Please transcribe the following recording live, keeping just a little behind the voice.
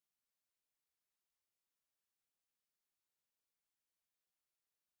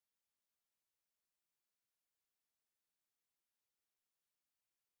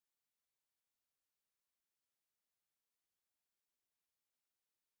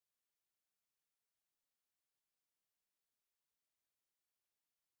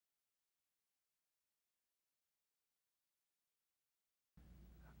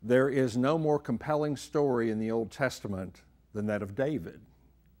There is no more compelling story in the Old Testament than that of David,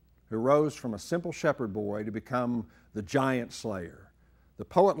 who rose from a simple shepherd boy to become the giant slayer, the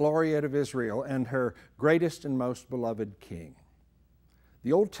poet laureate of Israel, and her greatest and most beloved king.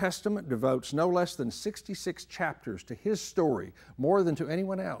 The Old Testament devotes no less than 66 chapters to his story, more than to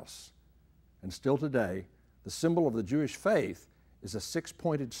anyone else. And still today, the symbol of the Jewish faith is a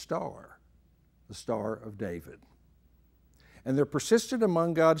six-pointed star, the Star of David. And there persisted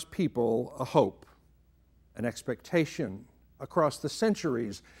among God's people a hope, an expectation across the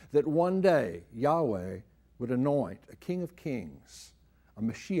centuries that one day Yahweh would anoint a King of Kings, a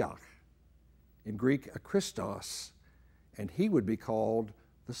Mashiach, in Greek a Christos, and he would be called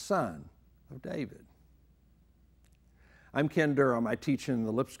the Son of David. I'm Ken Durham. I teach in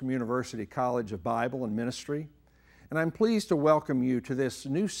the Lipscomb University College of Bible and Ministry, and I'm pleased to welcome you to this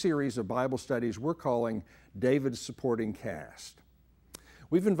new series of Bible studies we're calling David's Supporting Cast.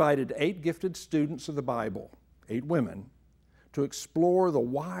 We've invited 8 gifted students of the Bible, 8 women, to explore the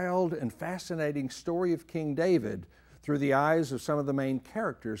wild and fascinating story of King David through the eyes of some of the main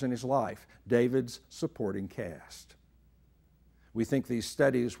characters in his life, David's supporting cast. We think these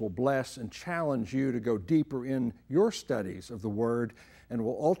studies will bless and challenge you to go deeper in your studies of the Word and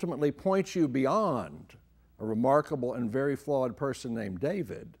will ultimately point you beyond a remarkable and very flawed person named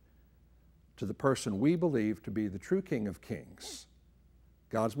David to the person we believe to be the true King of Kings,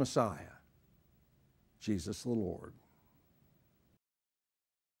 God's Messiah, Jesus the Lord.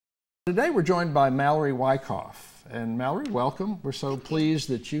 Today we're joined by Mallory WYCKOFF. And Mallory, welcome. We're so pleased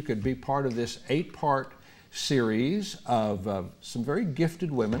that you could be part of this 8-part series of some very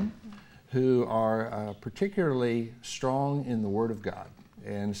gifted women who are particularly strong in the Word of God.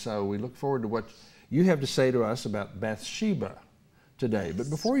 And so we look forward to what you have to say to us about Bathsheba today. But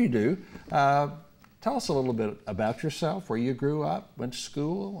before you do, tell us a little bit about yourself, where you grew up, went to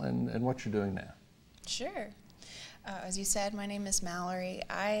school, and what you're doing now. Sure. As you said, my name is Mallory.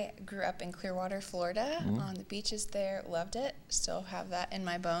 I grew up in Clearwater, Florida, on the beaches there. Loved it. Still have that in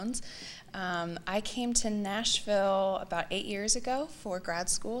my bones. I came to Nashville about 8 years ago for grad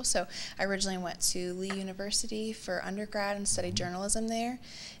school. So I originally went to Lee University for undergrad and studied journalism there,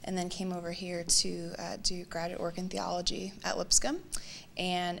 and then came over here to do graduate work in theology at Lipscomb,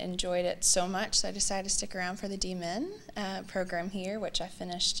 and enjoyed it so much that I decided to stick around for the D-Min program here, which I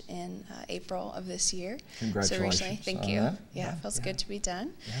finished in April of this year. Congratulations. So recently, thank you. Yeah, it feels good to be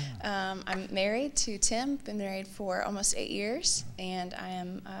done. Yeah. I'm married to Tim, been married for almost 8 years, and I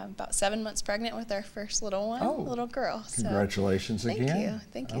am about 7 months pregnant with our first little one, a little girl. Congratulations again. Thank you.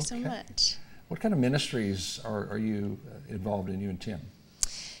 Thank you so much. What kind of ministries are you involved in, you and Tim?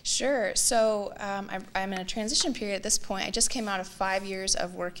 Sure. So I'm in a transition period at this point. I just came out of 5 years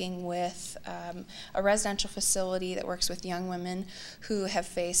of working with a residential facility that works with young women who have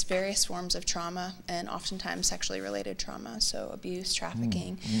faced various forms of trauma, and oftentimes sexually related trauma, so abuse,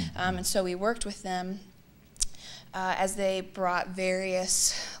 trafficking. And so we worked with them as they brought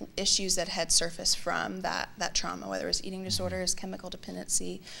various issues that had surfaced from that trauma, whether it was eating disorders, chemical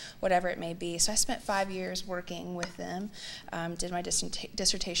dependency, whatever it may be. So I spent 5 years working with them, did my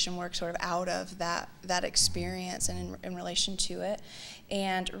dissertation work sort of out of that experience and in relation to it,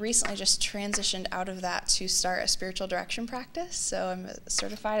 and recently just transitioned out of that to start a spiritual direction practice. So I'm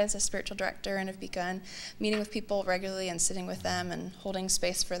certified as a spiritual director and have begun meeting with people regularly and sitting with them and holding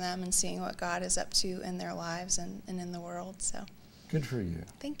space for them and seeing what God is up to in their lives and in the world. So good for you.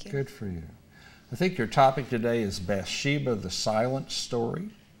 Thank you. Good for you. I think your topic today is Bathsheba, the silent story.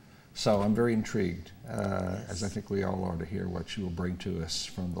 So I'm very intrigued, as I think we all are, to hear what you will bring to us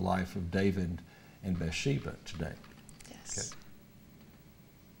from the life of David and Bathsheba today. Yes. Okay.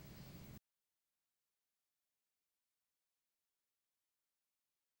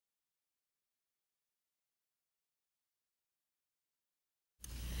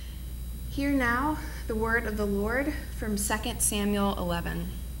 Hear now the word of the Lord from 2 Samuel 11.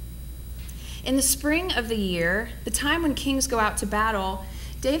 In the spring of the year, the time when kings go out to battle,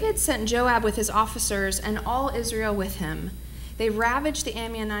 David sent Joab with his officers and all Israel with him. They ravaged the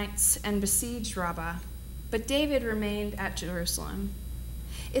Ammonites and besieged Rabbah, but David remained at Jerusalem.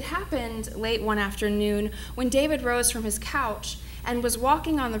 It happened late one afternoon when David rose from his couch and was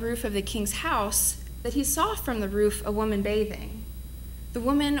walking on the roof of the king's house that he saw from the roof a woman bathing. The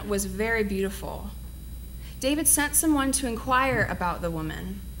woman was very beautiful. David sent someone to inquire about the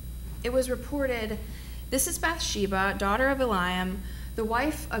woman. It was reported, "This is Bathsheba, daughter of Eliam, the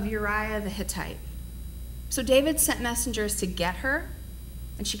wife of Uriah the Hittite." So David sent messengers to get her,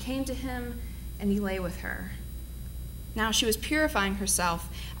 and she came to him, and he lay with her. Now she was purifying herself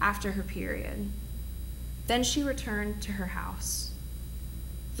after her period. Then she returned to her house.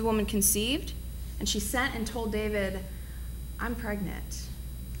 The woman conceived, and she sent and told David, "I'm pregnant."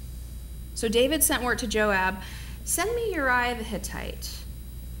 So David sent word to Joab, "Send me Uriah the Hittite."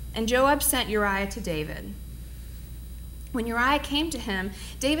 And Joab sent Uriah to David. When Uriah came to him,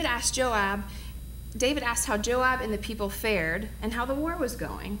 David asked how Joab and the people fared and how the war was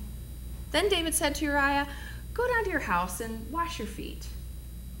going. Then David said to Uriah, "Go down to your house and wash your feet."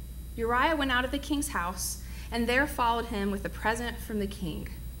 Uriah went out of the king's house, and there followed him with a present from the king.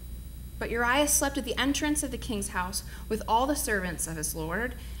 But Uriah slept at the entrance of the king's house with all the servants of his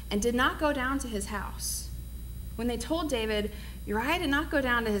lord, and did not go down to his house. When they told David, Uriah did not go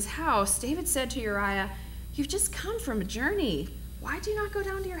down to his house, David said to Uriah, "You've just come from a journey. Why do you not go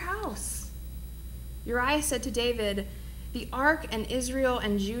down to your house?" Uriah said to David, "The ark and Israel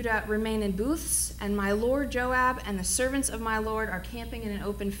and Judah remain in booths, and my lord Joab and the servants of my lord are camping in an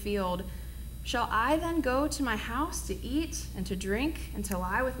open field. Shall I then go to my house to eat and to drink and to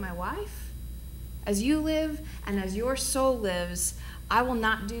lie with my wife? As you live and as your soul lives, I will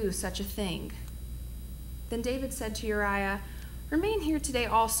not do such a thing." Then David said to Uriah, "Remain here today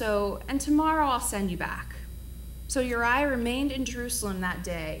also, and tomorrow I'll send you back." So Uriah remained in Jerusalem that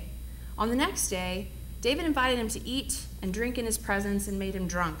day. On the next day, David invited him to eat and drink in his presence and made him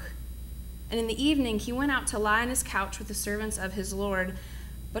drunk. And in the evening he went out to lie on his couch with the servants of his lord,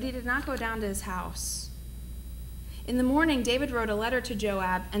 but he did not go down to his house. In the morning David wrote a letter to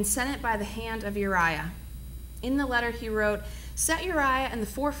Joab and sent it by the hand of Uriah. In the letter he wrote, "Set Uriah in the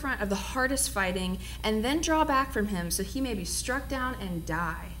forefront of the hardest fighting, and then draw back from him so he may be struck down and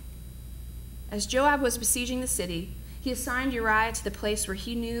die." As Joab was besieging the city, he assigned Uriah to the place where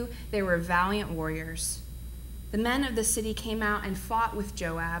he knew they were valiant warriors. The men of the city came out and fought with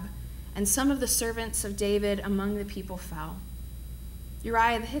Joab, and some of the servants of David among the people fell.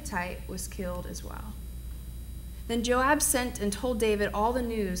 Uriah the Hittite was killed as well. Then Joab sent and told David all the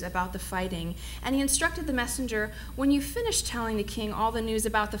news about the fighting, and he instructed the messenger, "When you finish telling the king all the news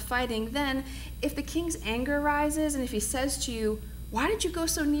about the fighting, then, if the king's anger rises, and if he says to you, 'Why did you go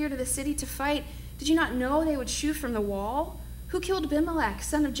so near to the city to fight? Did you not know they would shoot from the wall? Who killed Abimelech,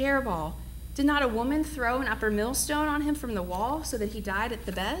 son of Jerubbaal? Did not a woman throw an upper millstone on him from the wall so that he died at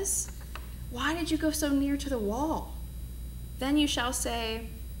Thebez? Why did you go so near to the wall?' Then you shall say,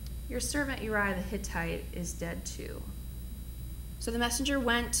 'Your servant Uriah the Hittite is dead too.'" So the messenger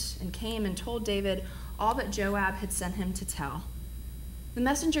went and came and told David all that Joab had sent him to tell. The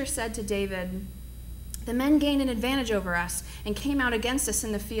messenger said to David, "The men gained an advantage over us and came out against us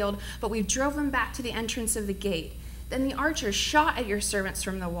in the field, but we drove them back to the entrance of the gate. Then the archers shot at your servants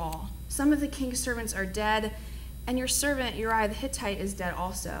from the wall. Some of the king's servants are dead, and your servant Uriah the Hittite is dead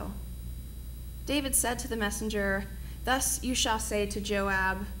also." David said to the messenger, "Thus you shall say to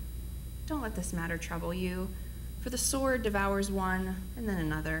Joab, 'Don't let this matter trouble you, for the sword devours one and then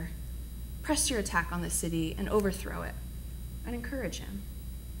another. Press your attack on the city and overthrow it, and encourage him.'"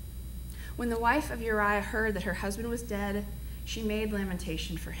 When the wife of Uriah heard that her husband was dead, she made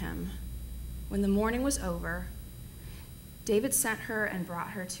lamentation for him. When the mourning was over, David sent her and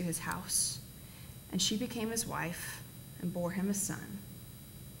brought her to his house, and she became his wife and bore him a son.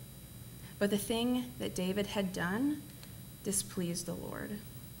 But the thing that David had done displeased the Lord.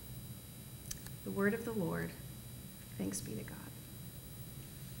 The word of the Lord. Thanks be to God.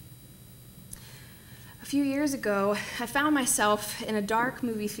 A few years ago, I found myself in a dark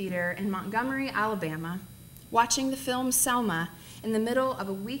movie theater in Montgomery, Alabama, watching the film Selma in the middle of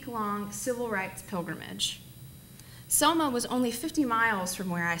a week-long civil rights pilgrimage. Selma was only 50 miles from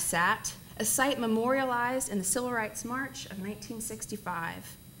where I sat, a site memorialized in the Civil Rights March of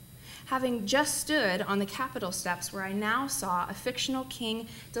 1965. Having just stood on the Capitol steps where I now saw a fictional king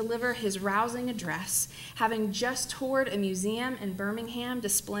deliver his rousing address, having just toured a museum in Birmingham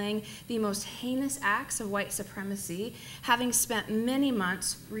displaying the most heinous acts of white supremacy, having spent many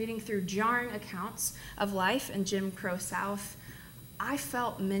months reading through jarring accounts of life in Jim Crow South, I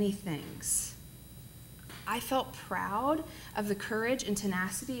felt many things. I felt proud of the courage and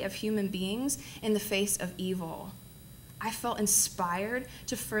tenacity of human beings in the face of evil. I felt inspired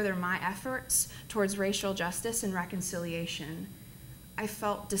to further my efforts towards racial justice and reconciliation. I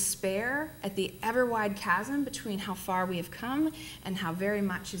felt despair at the ever-wide chasm between how far we have come and how very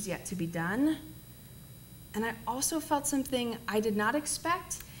much is yet to be done. And I also felt something I did not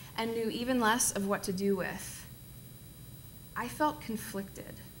expect and knew even less of what to do with. I felt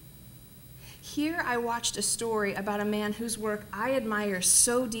conflicted. Here I watched a story about a man whose work I admire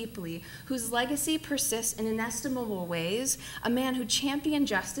so deeply, whose legacy persists in inestimable ways, a man who championed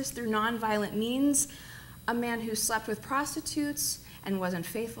justice through nonviolent means, a man who slept with prostitutes and was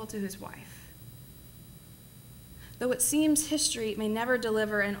unfaithful to his wife. Though it seems history may never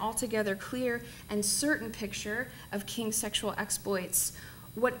deliver an altogether clear and certain picture of King's sexual exploits,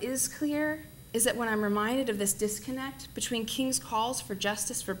 what is clear is that when I'm reminded of this disconnect between King's calls for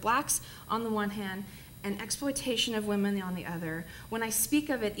justice for blacks on the one hand and exploitation of women on the other, when I speak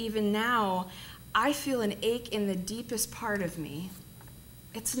of it even now, I feel an ache in the deepest part of me.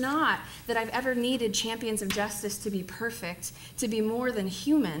 It's not that I've ever needed champions of justice to be perfect, to be more than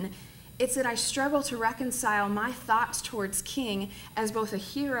human. It's that I struggle to reconcile my thoughts towards King as both a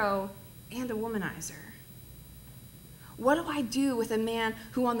hero and a womanizer. What do I do with a man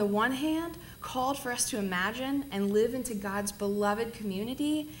who, on the one hand, called for us to imagine and live into God's beloved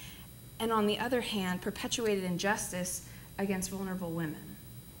community, and on the other hand, perpetuated injustice against vulnerable women?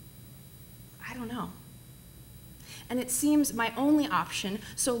 I don't know. And it seems my only option,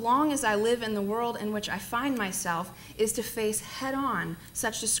 so long as I live in the world in which I find myself, is to face head-on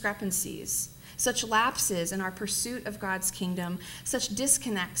such discrepancies, such lapses in our pursuit of God's kingdom, such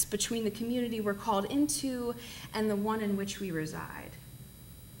disconnects between the community we're called into and the one in which we reside.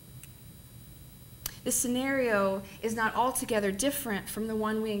 This scenario is not altogether different from the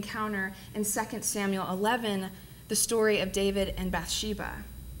one we encounter in 2 Samuel 11, the story of David and Bathsheba.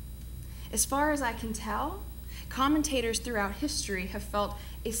 As far as I can tell, commentators throughout history have felt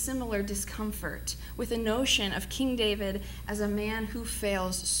a similar discomfort with the notion of King David as a man who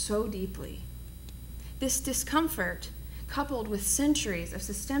fails so deeply. This discomfort, coupled with centuries of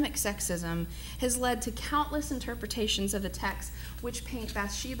systemic sexism, has led to countless interpretations of the text which paint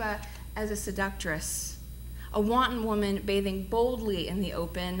Bathsheba as a seductress, a wanton woman bathing boldly in the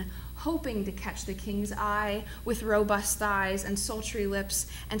open, hoping to catch the king's eye with robust thighs and sultry lips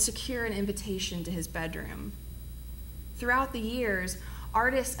and secure an invitation to his bedroom. Throughout the years,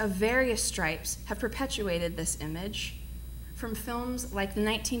 artists of various stripes have perpetuated this image, from films like the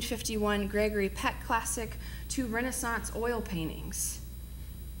 1951 Gregory Peck classic to Renaissance oil paintings.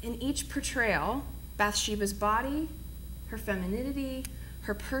 In each portrayal, Bathsheba's body, her femininity,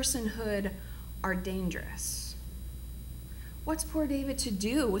 her personhood are dangerous. What's poor David to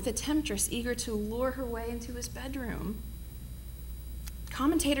do with a temptress eager to lure her way into his bedroom?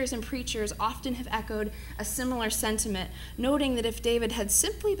 Commentators and preachers often have echoed a similar sentiment, noting that if David had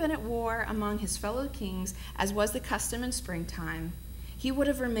simply been at war among his fellow kings, as was the custom in springtime, he would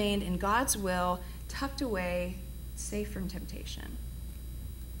have remained in God's will, tucked away, safe from temptation.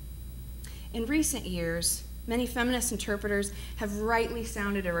 In recent years, many feminist interpreters have rightly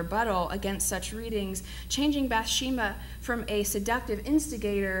sounded a rebuttal against such readings, changing Bathsheba from a seductive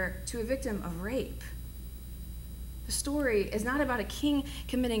instigator to a victim of rape. The story is not about a king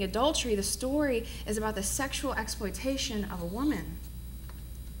committing adultery. The story is about the sexual exploitation of a woman.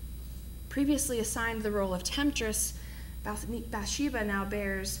 Previously assigned the role of temptress, Bathsheba now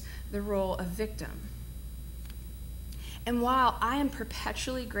bears the role of victim. And while I am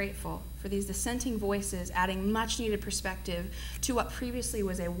perpetually grateful for these dissenting voices adding much needed perspective to what previously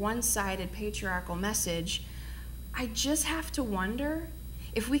was a one-sided patriarchal message, I just have to wonder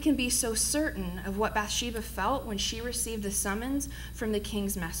if we can be so certain of what Bathsheba felt when she received the summons from the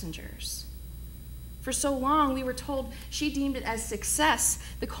king's messengers. For so long, we were told she deemed it as success,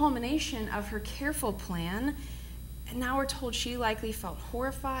 the culmination of her careful plan, and now we're told she likely felt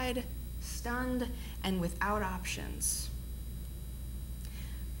horrified, stunned, and without options.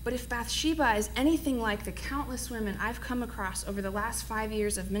 But if Bathsheba is anything like the countless women I've come across over the last 5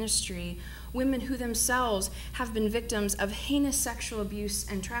 years of ministry, women who themselves have been victims of heinous sexual abuse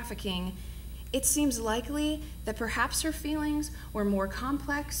and trafficking, it seems likely that perhaps her feelings were more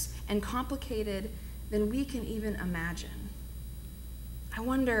complex and complicated than we can even imagine. I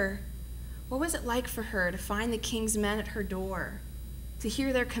wonder, what was it like for her to find the king's men at her door, to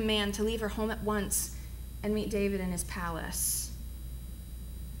hear their command to leave her home at once and meet David in his palace?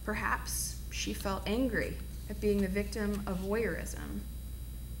 Perhaps she felt angry at being the victim of voyeurism,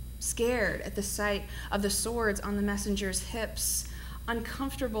 scared at the sight of the swords on the messenger's hips,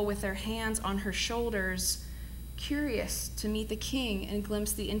 uncomfortable with their hands on her shoulders, curious to meet the king and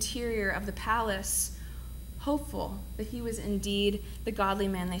glimpse the interior of the palace, hopeful that he was indeed the godly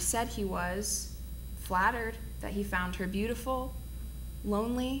man they said he was, flattered that he found her beautiful,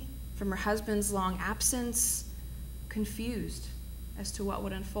 lonely from her husband's long absence, confused as to what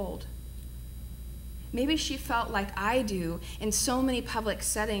would unfold. Maybe she felt like I do in so many public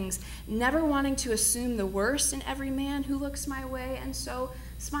settings, never wanting to assume the worst in every man who looks my way, and so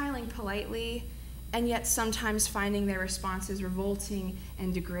smiling politely, and yet sometimes finding their responses revolting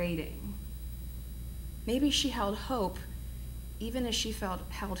and degrading. Maybe she held hope even as she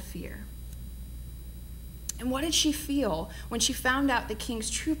held fear. And what did she feel when she found out the king's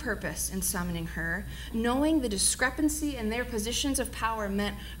true purpose in summoning her, knowing the discrepancy in their positions of power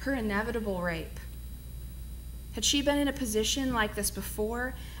meant her inevitable rape? Had she been in a position like this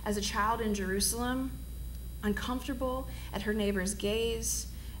before as a child in Jerusalem, uncomfortable at her neighbor's gaze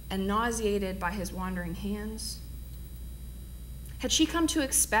and nauseated by his wandering hands? Had she come to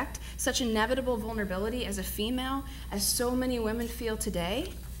expect such inevitable vulnerability as a female as so many women feel today?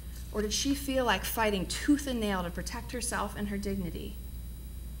 Or did she feel like fighting tooth and nail to protect herself and her dignity?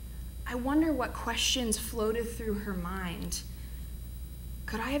 I wonder what questions floated through her mind.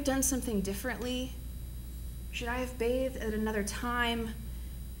 Could I have done something differently? Should I have bathed at another time?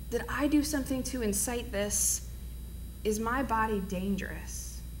 Did I do something to incite this? Is my body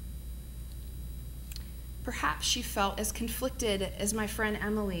dangerous? Perhaps she felt as conflicted as my friend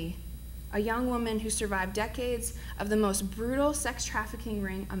Emily, a young woman who survived decades of the most brutal sex trafficking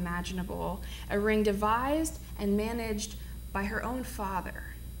ring imaginable, a ring devised and managed by her own father.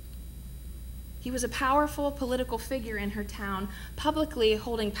 He was a powerful political figure in her town, publicly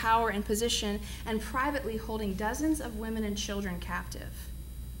holding power and position and privately holding dozens of women and children captive.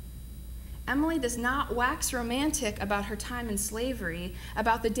 Emily does not wax romantic about her time in slavery,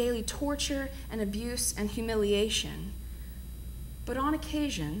 about the daily torture and abuse and humiliation. But on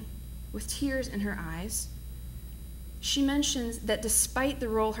occasion, with tears in her eyes, she mentions that despite the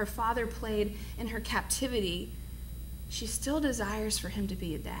role her father played in her captivity, she still desires for him to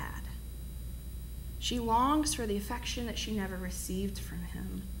be a dad. She longs for the affection that she never received from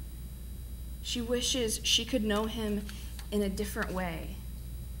him. She wishes she could know him in a different way.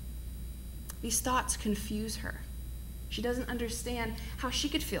 These thoughts confuse her. She doesn't understand how she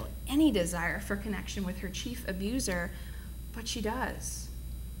could feel any desire for connection with her chief abuser, but she does.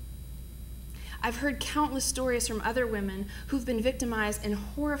 I've heard countless stories from other women who've been victimized in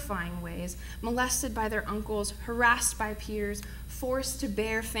horrifying ways, molested by their uncles, harassed by peers, forced to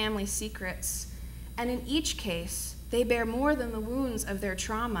bear family secrets. And in each case, they bear more than the wounds of their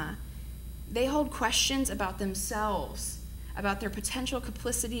trauma. They hold questions about themselves, about their potential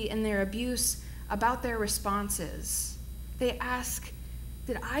complicity in their abuse, about their responses. They ask,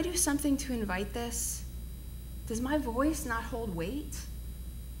 did I do something to invite this? Does my voice not hold weight?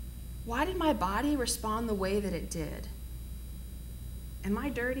 Why did my body respond the way that it did? Am I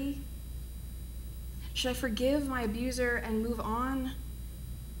dirty? Should I forgive my abuser and move on?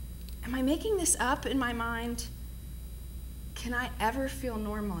 Am I making this up in my mind? Can I ever feel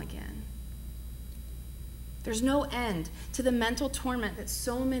normal again? There's no end to the mental torment that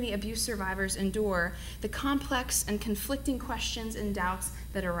so many abuse survivors endure, the complex and conflicting questions and doubts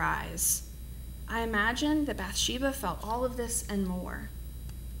that arise. I imagine that Bathsheba felt all of this and more.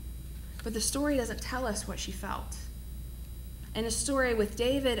 But the story doesn't tell us what she felt. In a story with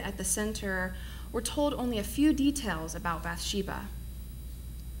David at the center, we're told only a few details about Bathsheba: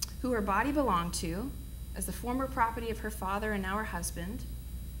 who her body belonged to, as the former property of her father and now her husband,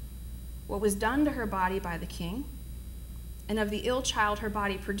 what was done to her body by the king, and of the ill child her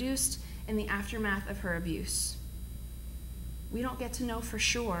body produced in the aftermath of her abuse. We don't get to know for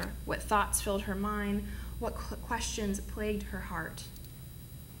sure what thoughts filled her mind, what questions plagued her heart.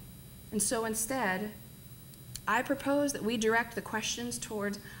 And so instead, I propose that we direct the questions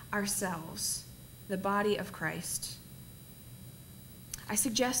towards ourselves, the body of Christ. I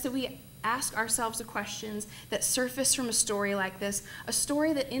suggest that we ask ourselves the questions that surface from a story like this, a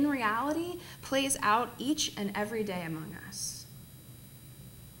story that in reality plays out each and every day among us.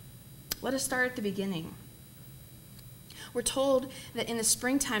 Let us start at the beginning. We're told that in the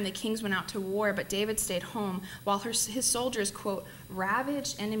springtime the kings went out to war, but David stayed home while his soldiers, quote,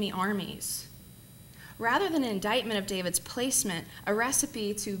 ravaged enemy armies. Rather than an indictment of David's placement, a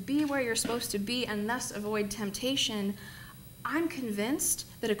recipe to be where you're supposed to be and thus avoid temptation, I'm convinced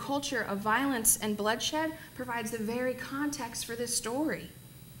that a culture of violence and bloodshed provides the very context for this story.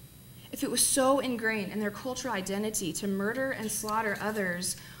 If it was so ingrained in their cultural identity to murder and slaughter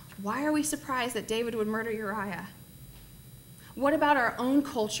others, why are we surprised that David would murder Uriah? What about our own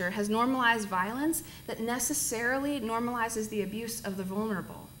culture has normalized violence that necessarily normalizes the abuse of the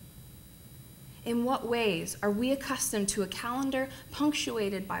vulnerable? In what ways are we accustomed to a calendar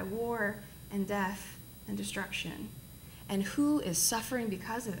punctuated by war and death and destruction? And who is suffering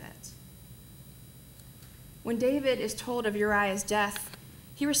because of it? When David is told of Uriah's death,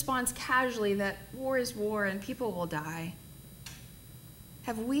 he responds casually that war is war and people will die.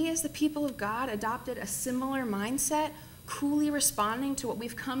 Have we as the people of God adopted a similar mindset, coolly responding to what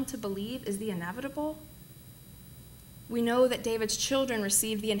we've come to believe is the inevitable? We know that David's children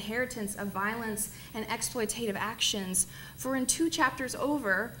received the inheritance of violence and exploitative actions, for in 2 chapters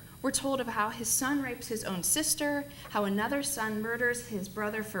over, We're told of how his son rapes his own sister, how another son murders his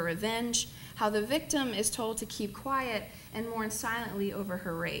brother for revenge, how the victim is told to keep quiet and mourn silently over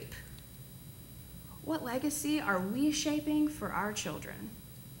her rape. What legacy are we shaping for our children?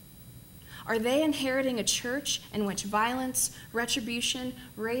 Are they inheriting a church in which violence, retribution,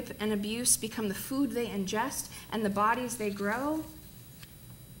 rape, and abuse become the food they ingest and the bodies they grow?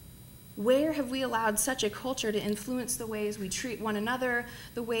 Where have we allowed such a culture to influence the ways we treat one another,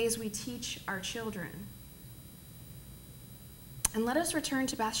 the ways we teach our children? And let us return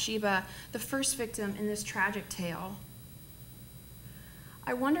to Bathsheba, the first victim in this tragic tale.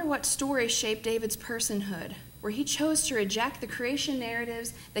 I wonder what story shaped David's personhood, where he chose to reject the creation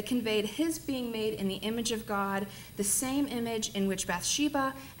narratives that conveyed his being made in the image of God, the same image in which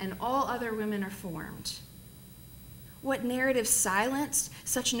Bathsheba and all other women are formed. What narrative silenced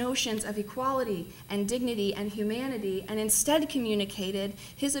such notions of equality and dignity and humanity and instead communicated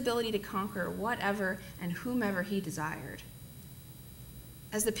his ability to conquer whatever and whomever he desired?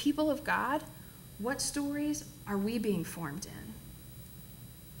 As the people of God, what stories are we being formed in?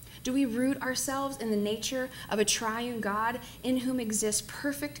 Do we root ourselves in the nature of a triune God in whom exists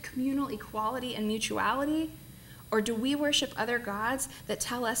perfect communal equality and mutuality? Or do we worship other gods that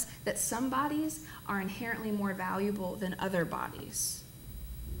tell us that some bodies are inherently more valuable than other bodies?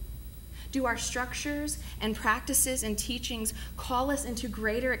 Do our structures and practices and teachings call us into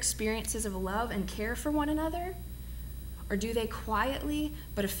greater experiences of love and care for one another? Or do they quietly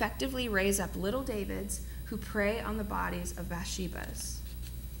but effectively raise up little Davids who prey on the bodies of Bathshebas?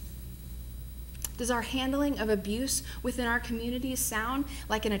 Does our handling of abuse within our communities sound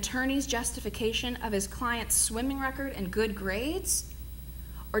like an attorney's justification of his client's swimming record and good grades?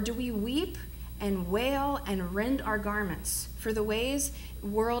 Or do we weep and wail and rend our garments for the ways the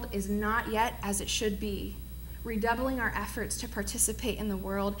world is not yet as it should be, redoubling our efforts to participate in the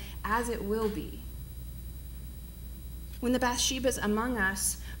world as it will be? When the Bathshebas among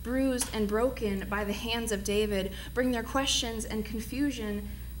us, bruised and broken by the hands of David, bring their questions and confusion,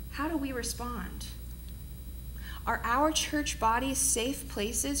 how do we respond? Are our church bodies safe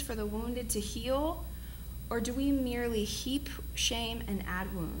places for the wounded to heal, or do we merely heap shame and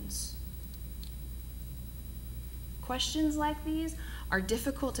add wounds? Questions like these are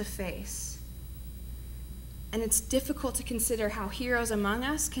difficult to face, and it's difficult to consider how heroes among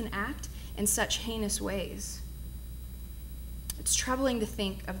us can act in such heinous ways. It's troubling to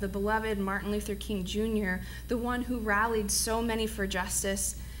think of the beloved Martin Luther King Jr., the one who rallied so many for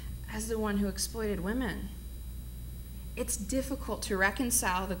justice, as the one who exploited women. It's difficult to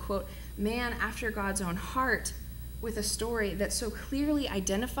reconcile the, quote, man after God's own heart with a story that so clearly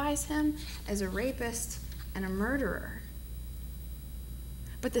identifies him as a rapist and a murderer.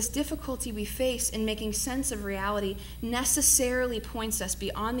 But this difficulty we face in making sense of reality necessarily points us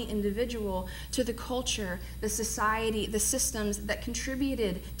beyond the individual to the culture, the society, the systems that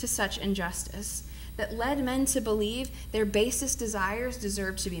contributed to such injustice, that led men to believe their basest desires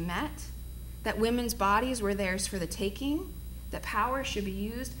deserved to be met, that women's bodies were theirs for the taking, that power should be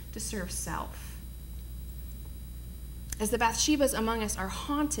used to serve self. As the Bathshebas among us are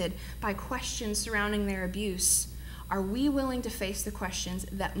haunted by questions surrounding their abuse, are we willing to face the questions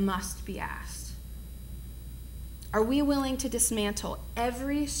that must be asked? Are we willing to dismantle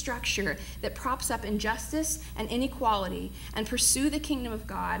every structure that props up injustice and inequality and pursue the kingdom of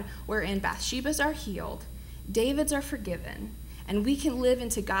God wherein Bathshebas are healed, Davids are forgiven, and we can live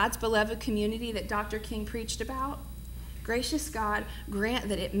into God's beloved community that Dr. King preached about? Gracious God, grant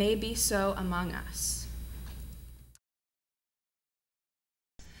that it may be so among us.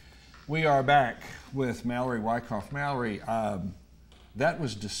 We are back with Mallory Wyckoff. Mallory, that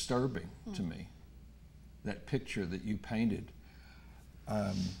was disturbing to me, that picture that you painted.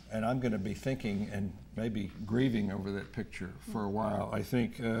 And I'm going to be thinking and maybe grieving over that picture for a while. I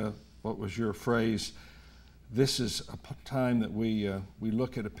think, what was your phrase? This is a time that we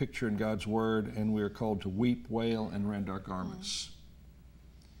look at a picture in God's Word and we are called to weep, wail, and rend our garments.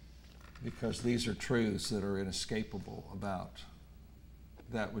 Because these are truths that are inescapable about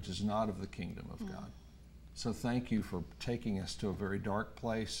that which is not of the kingdom of God. So thank you for taking us to a very dark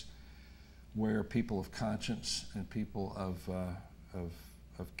place where people of conscience and people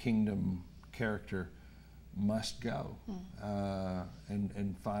of kingdom character must go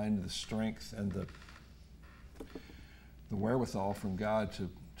and find the strength and the wherewithal from God to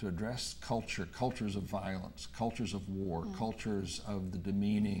address cultures of violence, cultures of war, cultures of the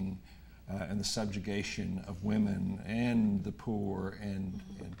demeaning and the subjugation of women and the poor and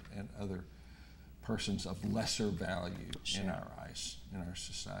other persons of lesser value in our eyes, in our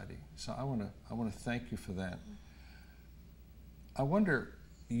society. So I want to thank you for that. I wonder,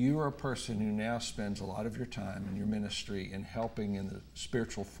 you are a person who now spends a lot of your time in your ministry in helping in the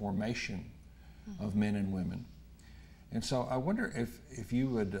spiritual formation of men and women. And so I wonder if you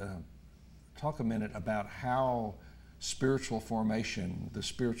would talk a minute about how spiritual formation, the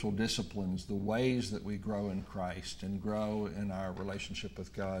spiritual disciplines, the ways that we grow in Christ and grow in our relationship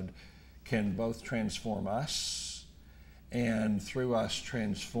with God can both transform us and through us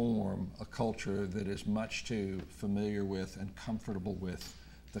transform a culture that is much too familiar with and comfortable with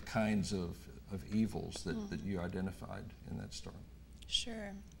the kinds of evils that you identified in that story.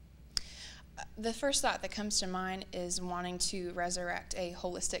 Sure. The first thought that comes to mind is wanting to resurrect a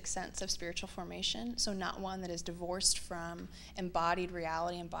holistic sense of spiritual formation, so not one that is divorced from embodied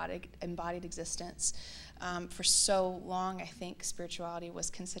reality, embodied existence. For so long, I think spirituality was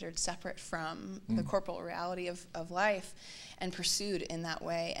considered separate from the corporal reality of life and pursued in that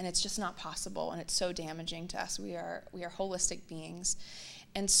way, and it's just not possible, and it's so damaging to us. We are holistic beings.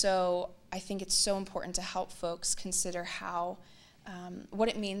 And so I think it's so important to help folks consider how what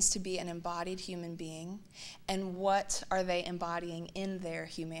it means to be an embodied human being, and what are they embodying in their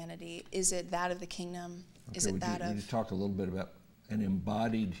humanity. Is it that of the kingdom? Okay, Is it that of... Would you talk a little bit about an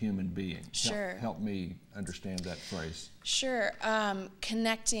embodied human being? Sure. Help me understand that phrase. Sure.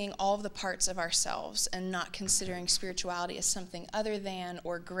 Connecting all of the parts of ourselves and not considering spirituality as something other than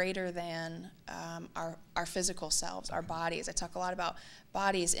or greater than our physical selves, our bodies. I talk a lot about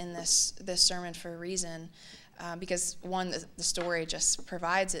bodies in this sermon for a reason. Because one, the story just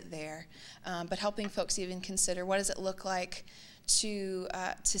provides it there, but helping folks even consider what does it look like to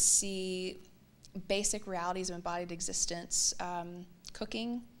see basic realities of embodied existence,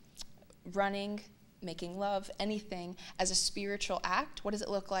 cooking, running, making love, anything as a spiritual act. What does it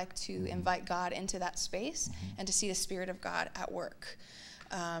look like to invite God into that space and to see the Spirit of God at work?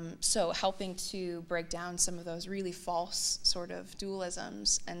 So helping to break down some of those really false sort of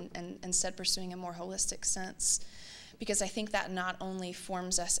dualisms and instead pursuing a more holistic sense. Because I think that not only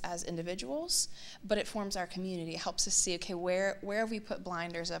forms us as individuals, but it forms our community. It helps us see, okay, where have we put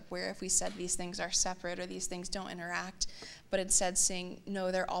blinders up? Where have we said these things are separate or these things don't interact? But instead seeing,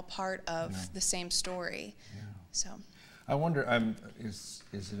 no, they're all part of the same story. Yeah. So I wonder, is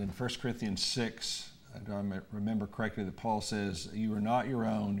it in 1 Corinthians 6, do I remember correctly, that Paul says, you are not your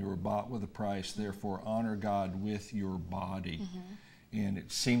own, you were bought with a price, therefore honor God with your body. And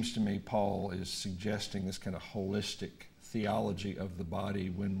it seems to me Paul is suggesting this kind of holistic theology of the body.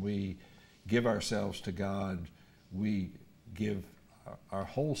 When we give ourselves to God, we give our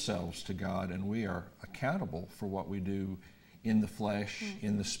whole selves to God, and we are accountable for what we do in the flesh,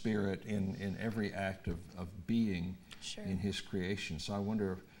 in the spirit, in every act of being in His creation. So I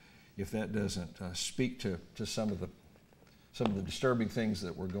wonder if that doesn't speak to some of the disturbing things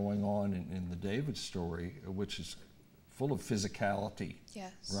that were going on in the David story, which is full of physicality.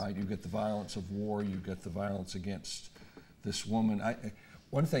 Yes. Right? You get the violence of war, you get the violence against this woman.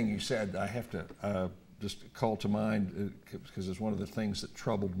 One thing you said I have to just call to mind, because it's one of the things that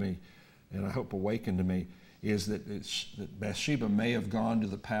troubled me and I hope awakened to me, is that Bathsheba may have gone to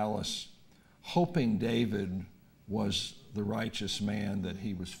the palace hoping David was the righteous man that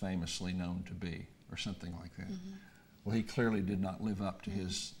he was famously known to be, or something like that. Well, he clearly did not live up to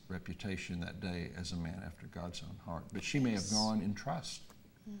his reputation that day as a man after God's own heart. But she may have gone in trust,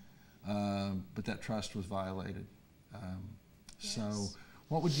 but that trust was violated. So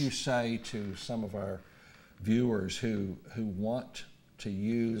what would you say to some of our viewers who want to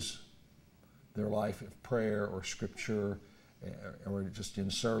use their life of prayer or scripture or just in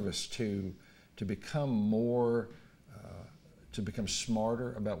service to become more to become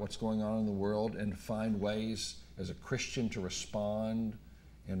smarter about what's going on in the world and find ways as a Christian to respond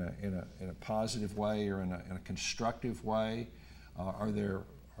in a positive way or in a constructive way? Are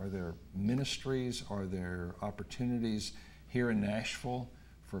there ministries, are there opportunities here in Nashville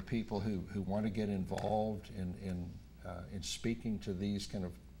for people who want to get involved in speaking to these kind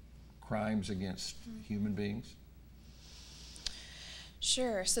of crimes against human beings?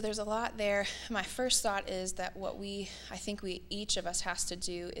 Sure. So there's a lot there. My first thought is that what I think each of us has to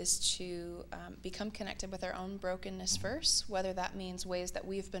do is to become connected with our own brokenness first, whether that means ways that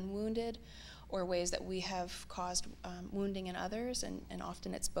we've been wounded or ways that we have caused wounding in others, and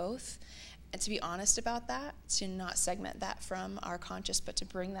often it's both. And to be honest about that, to not segment that from our conscious, but to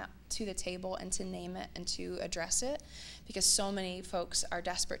bring that to the table and to name it and to address it, because so many folks are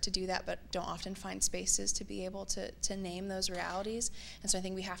desperate to do that but don't often find spaces to be able to name those realities. And so I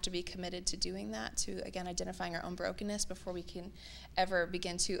think we have to be committed to doing that, to, again, identifying our own brokenness before we can ever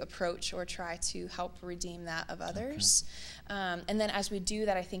begin to approach or try to help redeem that of others. Okay. And then as we do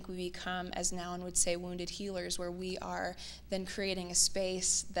that, I think we become, as Noun would say, wounded healers, where we are then creating a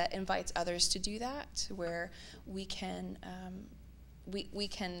space that invites others to do that, where we can we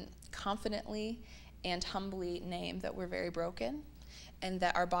can confidently and humbly name that we're very broken, and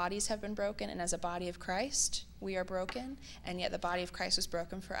that our bodies have been broken, and as a body of Christ, we are broken, and yet the body of Christ was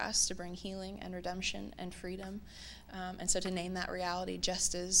broken for us to bring healing and redemption and freedom. And so to name that reality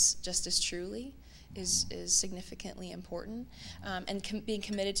just as truly is significantly important. And being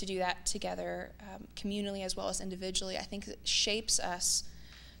committed to do that together, communally as well as individually, I think it shapes us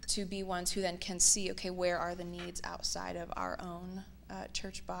to be ones who then can see, okay, where are the needs outside of our own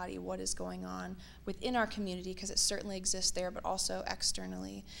church body? What is going on within our community, because it certainly exists there, but also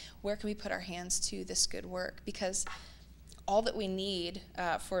externally? Where can we put our hands to this good work? Because all that we need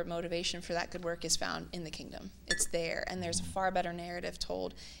for motivation for that good work is found in the kingdom. It's there, and there's a far better narrative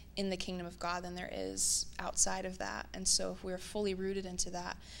told in the kingdom of God than there is outside of that. And so if we're fully rooted into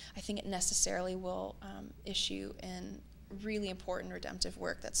that, I think it necessarily will issue in really important redemptive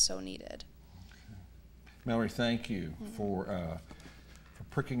work that's so needed. Okay. Mallory, thank you for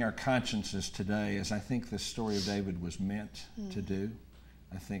pricking our consciences today, as I think the story of David was meant to do.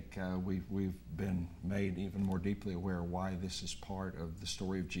 I think we've been made even more deeply aware of why this is part of the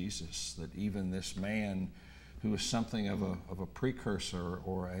story of Jesus, that even this man who is something of a precursor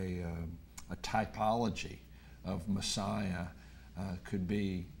or a typology of Messiah could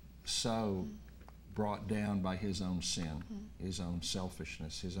be so brought down by his own sin, his own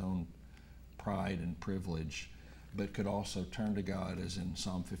selfishness, his own pride and privilege, but could also turn to God, as in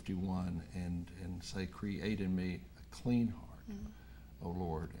Psalm 51, and say, create in me a clean heart, O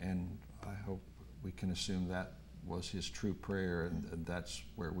Lord. And I hope we can assume that was his true prayer, and that's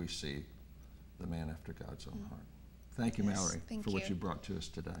where we see the man after God's own heart. Thank you, Mallory, for what you brought to us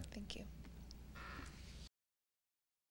today. Thank you.